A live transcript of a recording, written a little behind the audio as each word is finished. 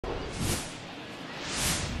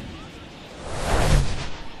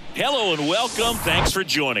Hello and welcome. Thanks for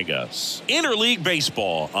joining us. Interleague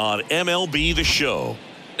Baseball on MLB The Show.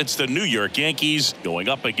 It's the New York Yankees going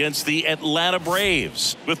up against the Atlanta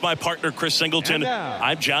Braves. With my partner, Chris Singleton,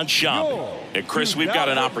 I'm John Schaub. And Chris, we've got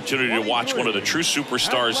an opportunity to watch one of the true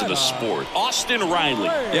superstars of the sport, Austin Riley.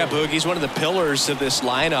 Yeah, Boog, he's one of the pillars of this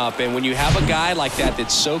lineup. And when you have a guy like that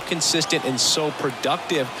that's so consistent and so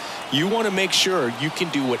productive, you want to make sure you can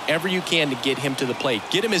do whatever you can to get him to the plate.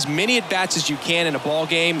 Get him as many at-bats as you can in a ball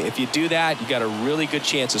game. If you do that, you got a really good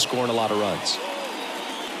chance of scoring a lot of runs.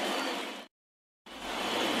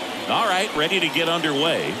 All right, ready to get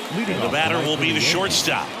underway. The batter will be the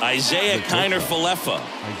shortstop, Isaiah Kiner-Falefa.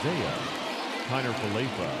 Isaiah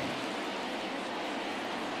Kiner-Falefa.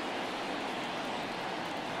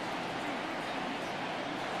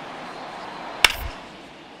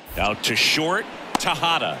 Out to short,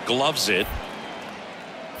 Tejada gloves it.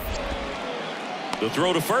 The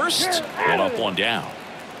throw to first, and up one down.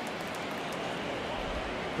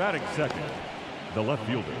 Batting second, the left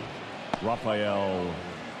fielder, Rafael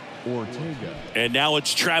Ortega. And now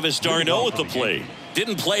it's Travis d'Arnaud at the plate.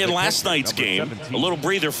 Didn't play in last night's game. A little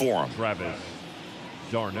breather for him. Travis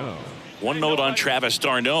d'Arnaud. One note on Travis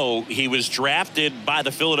d'Arnaud. He was drafted by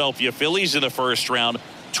the Philadelphia Phillies in the first round.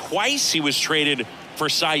 Twice he was traded for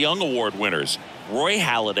Cy Young Award winners. Roy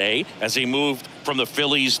Halladay, as he moved from the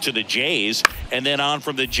Phillies to the Jays, and then on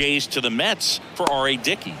from the Jays to the Mets for R.A.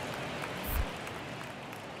 Dickey.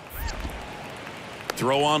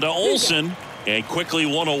 Throw on to Olsen, and quickly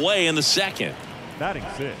one away in the second. Batting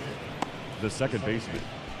sixth, the second baseman,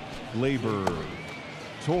 Gleyber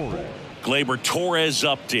Torres. Gleyber Torres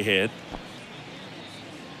up to hit.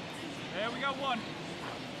 There we got one.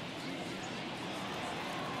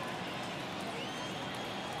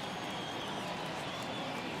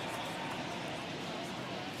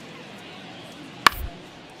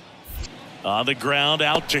 On the ground,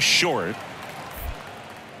 out to short.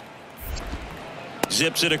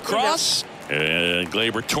 Zips it across, and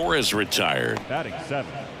Gleyber Torres retired. Batting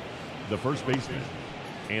seventh, the first baseman,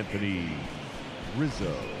 Anthony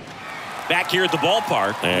Rizzo. Back here at the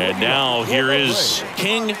ballpark, and now here is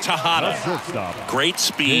King Tejada. Great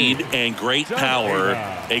speed and great power.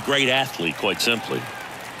 A great athlete, quite simply.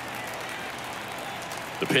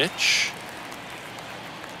 The pitch.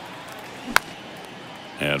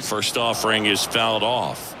 And first offering is fouled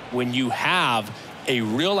off. When you have a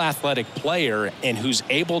real athletic player and who's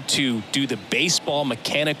able to do the baseball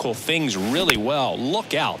mechanical things really well,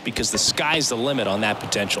 look out, because the sky's the limit on that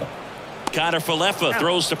potential. Kiner-Falefa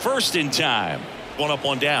throws to first in time. One up,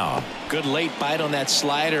 one down. Good late bite on that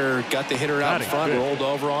slider. Got the hitter out in front, rolled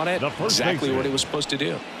over on it. Exactly what he was supposed to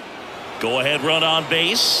do. Go ahead run on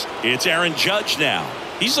base. It's Aaron Judge now.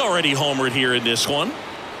 He's already homered here in this one.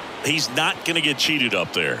 He's not going to get cheated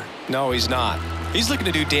up there. No, he's not. He's looking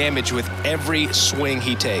to do damage with every swing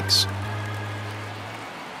he takes.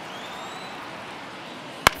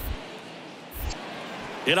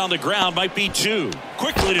 Hit on the ground, might be two.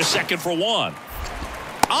 Quickly to second for one.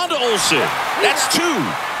 On to Olsen. That's two.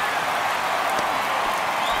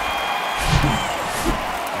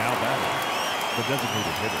 Now batting, the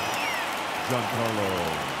designated hitter, Giancarlo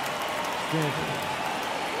Stanton.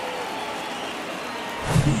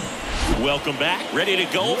 Welcome back. Ready to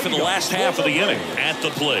go for the last half of the inning. At the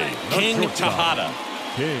plate, King Tejada.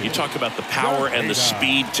 You talk about the power and the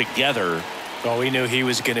speed together. Well, we knew he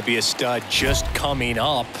was going to be a stud just coming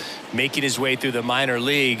up, making his way through the minor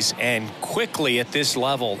leagues, and quickly at this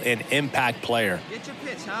level, an impact player. Get your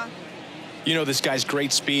pitch, huh? You know, this guy's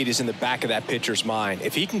great speed is in the back of that pitcher's mind.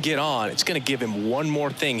 If he can get on, it's going to give him one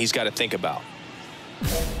more thing he's got to think about.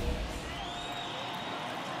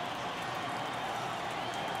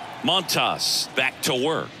 Montas back to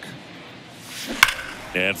work.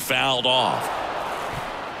 And fouled off.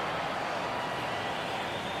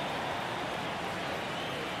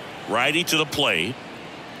 Righty to the plate.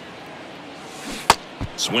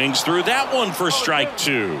 Swings through that one for strike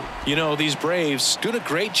two. You know, these Braves doing a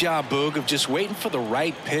great job, Boog, of just waiting for the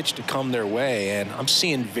right pitch to come their way, and I'm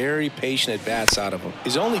seeing very patient at-bats out of him.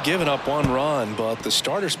 He's only given up one run, but the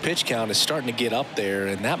starter's pitch count is starting to get up there,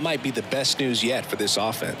 and that might be the best news yet for this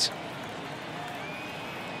offense.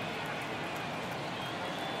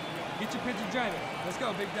 Get your pitch and drive it. Let's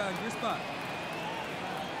go, big dog. Your spot.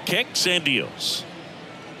 Kicks and deals.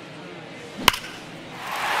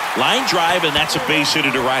 Line drive, and that's a base hit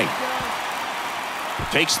to right.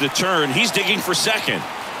 Takes the turn. He's digging for second.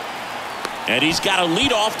 And he's got a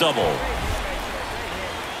leadoff double.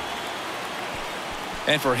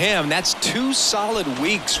 And for him, that's 2 solid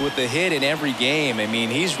weeks with the hit in every game. I mean,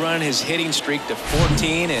 he's running his hitting streak to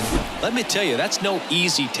 14, and let me tell you, that's no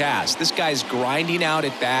easy task. This guy's grinding out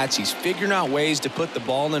at bats. He's figuring out ways to put the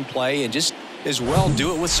ball in play and just as well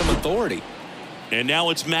do it with some authority. And now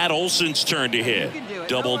it's Matt Olson's turn to hit.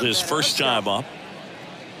 Doubled his first time up.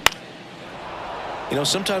 You know,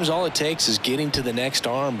 sometimes all it takes is getting to the next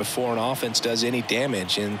arm before an offense does any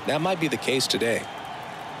damage, and that might be the case today.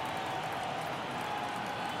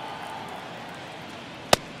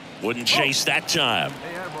 Wouldn't chase that time.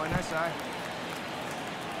 Hey, boy, nice eye.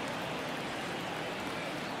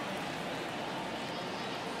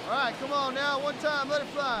 All right, come on now, one time, let it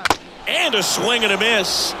fly. And a swing and a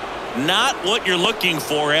miss. Not what you're looking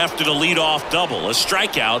for after the leadoff double. A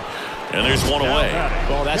strikeout, and there's one away.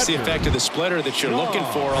 Well, that's the effect of the splitter that you're looking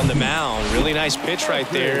for on the mound. Really nice pitch right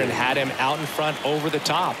there and had him out in front over the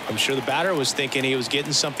top. I'm sure the batter was thinking he was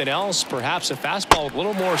getting something else, perhaps a fastball with a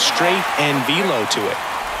little more straight and velo to it.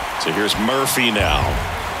 So here's Murphy now.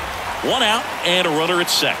 1 out and a runner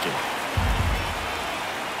at second.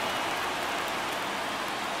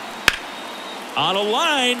 On a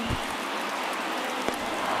line.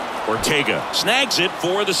 Ortega snags it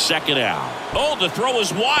for the second out. Oh, the throw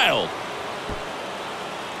is wild.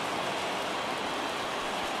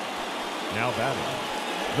 Now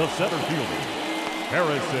batting, the center fielder,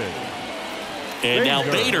 Harrison. And now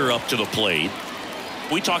Bader up to the plate.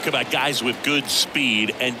 We talk about guys with good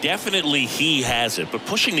speed, and definitely he has it. But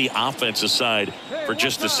pushing the offensive side for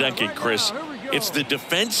just a second, Chris, it's the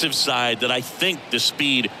defensive side that I think the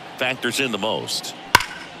speed factors in the most.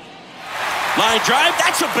 Line drive,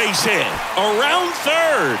 that's a base hit. Around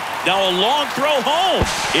third. Now a long throw home.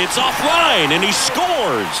 It's offline, and he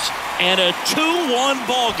scores. And a 2-1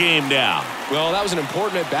 ball game now. Well, that was an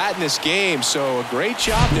important at-bat in this game, so a great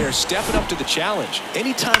job there stepping up to the challenge.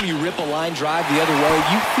 Anytime you rip a line drive the other way,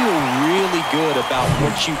 you feel really good about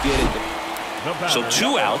what you did. So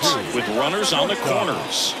 2 outs with runners on the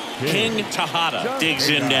corners. King Tejada digs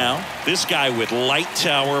in now. This guy with light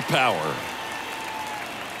tower power.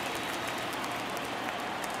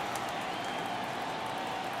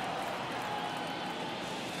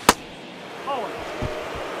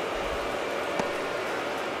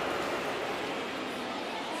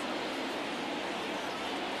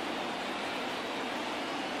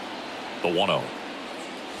 The 1-0.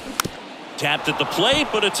 Tapped at the plate,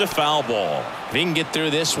 but it's a foul ball. If he can get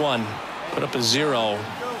through this one, put up a 0,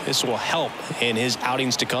 this will help in his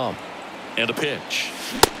outings to come. And a pitch.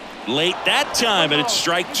 Late that time, and it's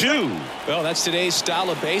strike 2. Well, that's today's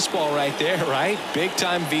style of baseball right there, right?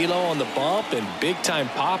 Big-time velo on the bump and big-time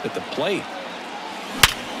pop at the plate.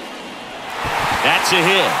 That's a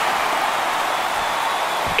hit.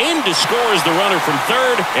 In to score is the runner from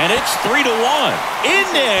third, and it's 3-1.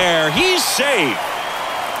 In there, he's safe.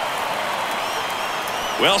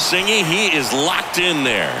 Well, Singy, he is locked in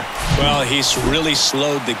there. Well, he's really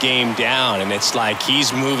slowed the game down, and it's like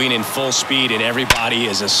he's moving in full speed, and everybody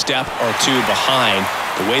is a step or 2 behind.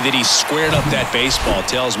 The way that he squared up that baseball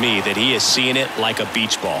tells me that he is seeing it like a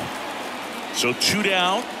beach ball. So 2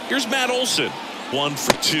 down. Here's Matt Olson. 1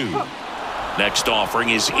 for 2. Next offering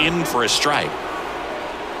is in for a strike.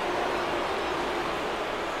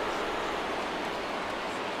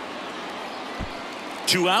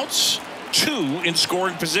 Two outs, 2 in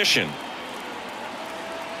scoring position.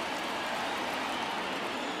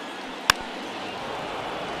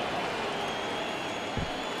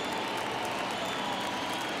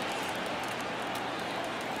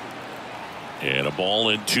 And a ball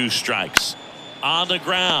and 2 strikes. On the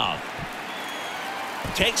ground.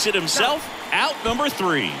 Takes it himself. Out number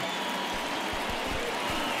 3.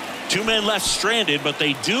 2 men left stranded, but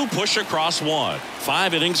they do push across 1.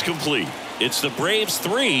 5 innings complete. It's the Braves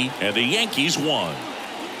 3 and the Yankees 1.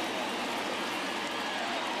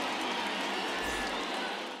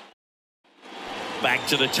 Back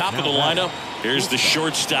to the top of the lineup. Here's the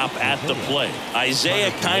shortstop at the plate. Isaiah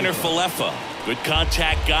Kiner-Falefa. Good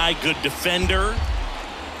contact guy, good defender.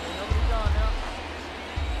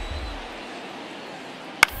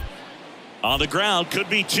 On the ground, could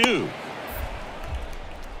be 2.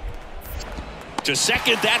 To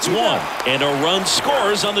second, that's 1. And a run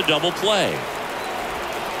scores on the double play.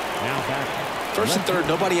 First and third,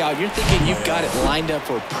 nobody out. You're thinking you've got it lined up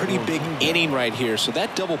for a pretty big inning right here. So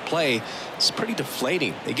that double play is pretty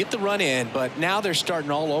deflating. They get the run in, but now they're starting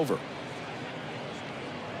all over.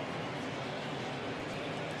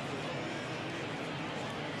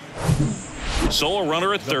 Solo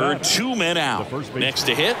runner at third, 2 men out. Next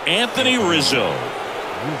to hit, Anthony Rizzo.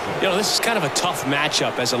 You know, this is kind of a tough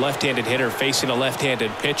matchup as a left-handed hitter facing a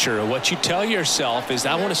left-handed pitcher. What you tell yourself is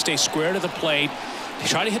I want to stay square to the plate,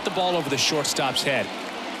 Try to hit the ball over the shortstop's head.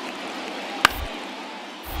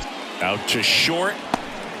 Out to short.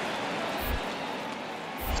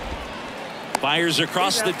 Fires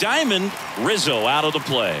across the diamond. Rizzo out of the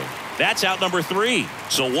play. That's out number 3.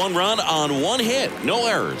 So 1 run on 1 hit. No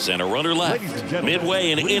errors and a runner left.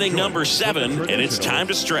 Midway in inning number 7, and it's time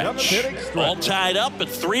to stretch. All tied up at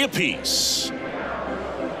 3 apiece.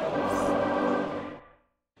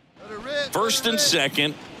 First and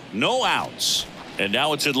second, no outs. And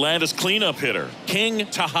now it's Atlanta's cleanup hitter, King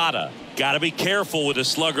Tejada. Got to be careful with a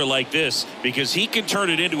slugger like this because he can turn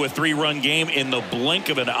it into a 3-run game in the blink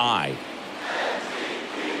of an eye.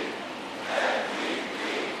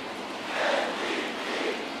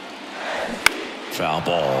 Foul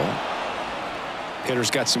ball.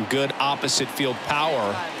 Hitter's got some good opposite field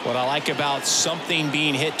power. What I like about something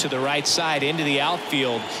being hit to the right side into the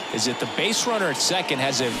outfield is that the base runner at second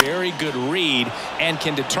has a very good read and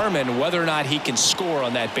can determine whether or not he can score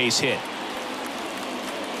on that base hit.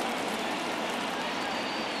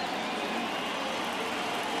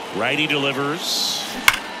 Righty delivers.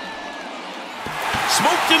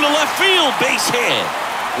 Smoked into left field. Base hit.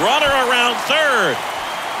 Runner around third.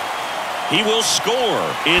 He will score.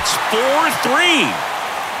 It's 4-3.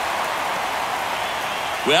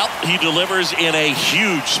 Well, he delivers in a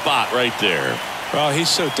huge spot right there. Well, he's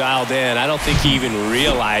so dialed in. I don't think he even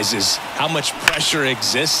realizes how much pressure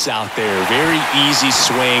exists out there. Very easy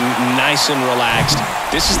swing, nice and relaxed.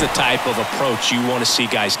 This is the type of approach you want to see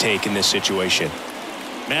guys take in this situation.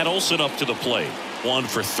 Matt Olson up to the plate. 1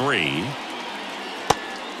 for 3.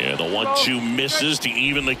 And the 1-2 misses to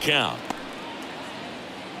even the count.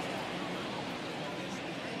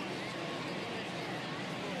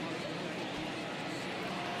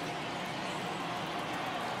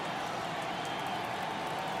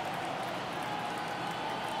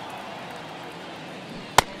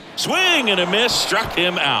 Swing and a miss, struck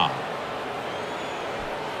him out.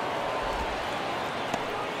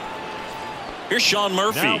 Here's Sean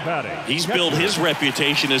Murphy. He's built his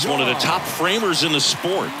reputation as one of the top framers in the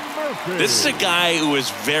sport. This is a guy who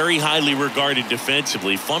is very highly regarded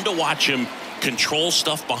defensively. Fun to watch him control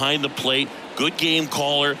stuff behind the plate. Good game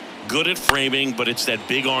caller, good at framing, but it's that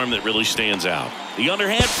big arm that really stands out. The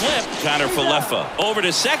underhand flip, Connor Falefa. Over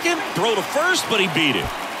to second, throw to first, but he beat it.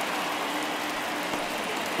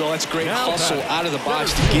 Well, that's great hustle out of the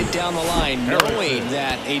box to get down the line, knowing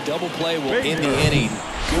that a double play will end the inning.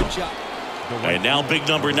 Good job. And now big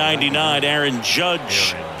number 99, Aaron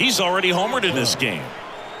Judge. He's already homered in this game.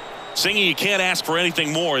 Singing, you can't ask for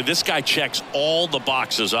anything more. This guy checks all the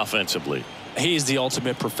boxes offensively. He's the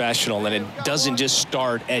ultimate professional, and it doesn't just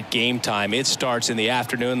start at game time. It starts in the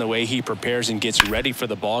afternoon, the way he prepares and gets ready for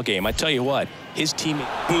the ball game. I tell you what, his team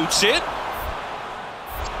boots it.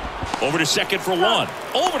 Over to second for 1.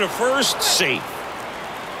 Over to first, safe.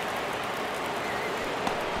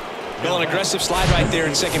 Well, an aggressive slide right there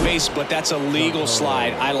in second base, but that's a legal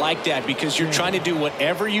slide. I like that because you're trying to do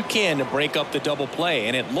whatever you can to break up the double play,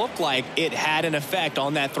 and it looked like it had an effect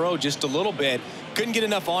on that throw just a little bit. Couldn't get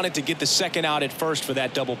enough on it to get the second out at first for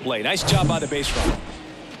that double play. Nice job by the base runner.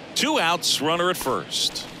 2 outs, runner at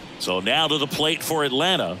first. So now to the plate for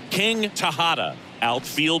Atlanta, King Tejada.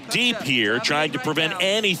 Outfield deep here, trying to prevent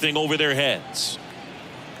anything over their heads.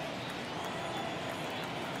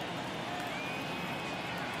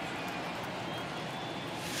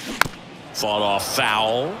 Fought off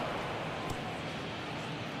foul.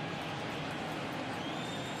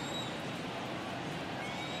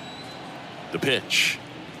 The pitch.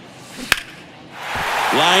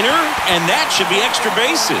 Liner, and that should be extra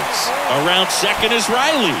bases. Around second is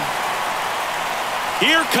Riley.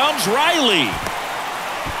 Here comes Riley.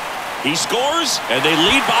 He scores, and they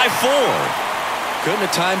lead by 4. Couldn't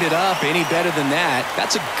have timed it up any better than that.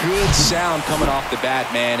 That's a good sound coming off the bat,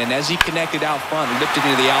 man. And as he connected out front and lifted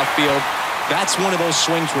into the outfield, that's one of those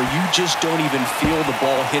swings where you just don't even feel the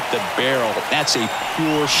ball hit the barrel. That's a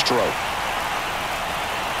pure stroke.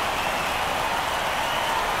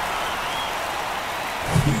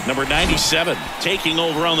 Number 97 taking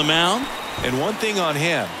over on the mound. And one thing on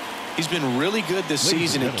him, he's been really good this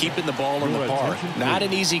season at keeping the ball in the park. Not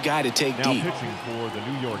an easy guy to take deep.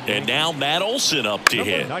 And now Matt Olson up to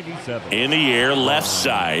hit. In the air, left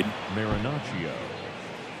side.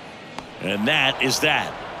 And that is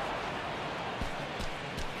that.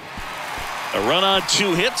 A run on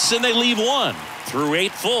 2 hits, and they leave 1. Through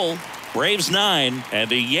 8 full. Braves 9, and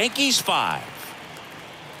the Yankees 5.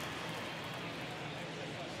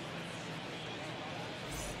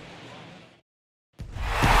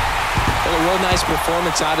 a real nice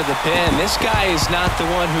performance out of the pen. This guy is not the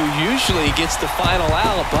one who usually gets the final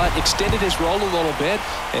out, but extended his role a little bit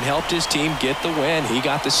and helped his team get the win. He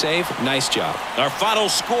got the save. Nice job. Our final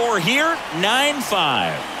score here,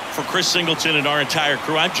 9-5. For Chris Singleton and our entire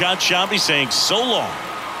crew, I'm John Shambi saying so long.